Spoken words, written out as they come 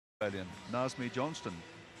Australian, Nazmi Johnston.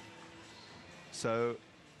 So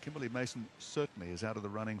Kimberly Mason certainly is out of the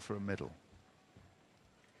running for a medal.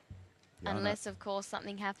 Yana, unless, of course,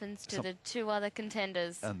 something happens to the two other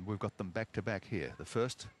contenders. And we've got them back to back here. The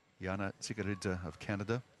first, Yana Tsikaridze of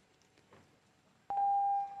Canada.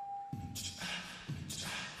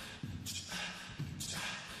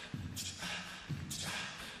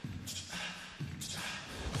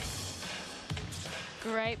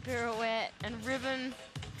 Great pirouette and ribbon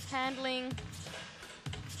handling.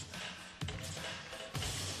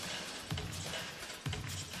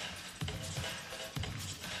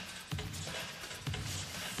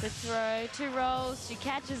 Good throw, 2 rolls, she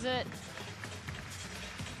catches it.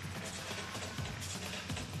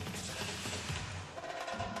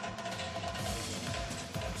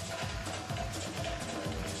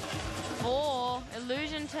 Four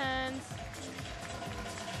illusion turns.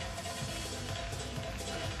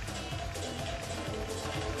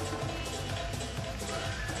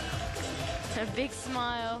 A big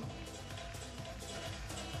smile.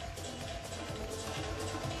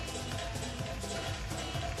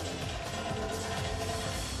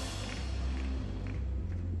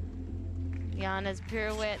 Yana's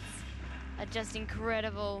pirouettes are just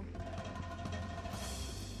incredible.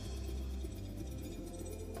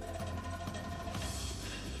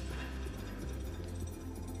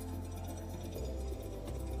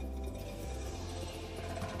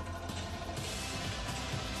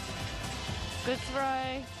 Good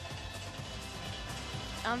throw.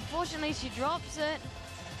 Unfortunately, she drops it.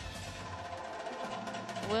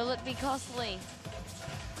 Will it be costly?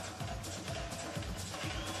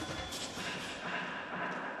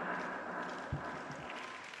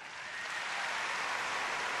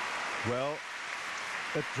 Well,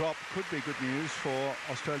 that drop could be good news for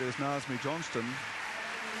Australia's Nazmi Johnston.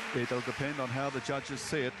 It'll depend on how the judges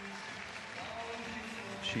see it.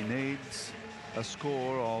 She needs a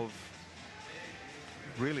score of,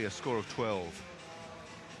 really a score of 12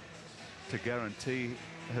 to guarantee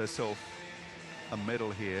herself a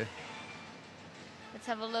medal here. Let's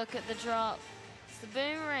have a look at the drop. It's the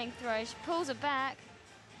boomerang throw. She pulls it back,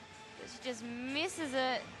 but she just misses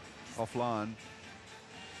it. Offline.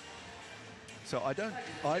 So I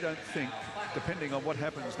don't think, depending on what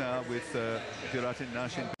happens now with Viratin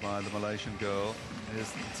Nashin by the Malaysian girl,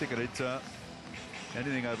 is Tsikaridze,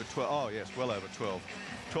 anything over 12. Oh yes, well over 12.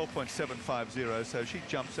 12.750, so she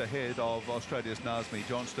jumps ahead of Australia's Nazmi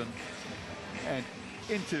Johnston and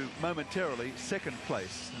into momentarily second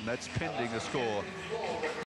place, and that's pending a score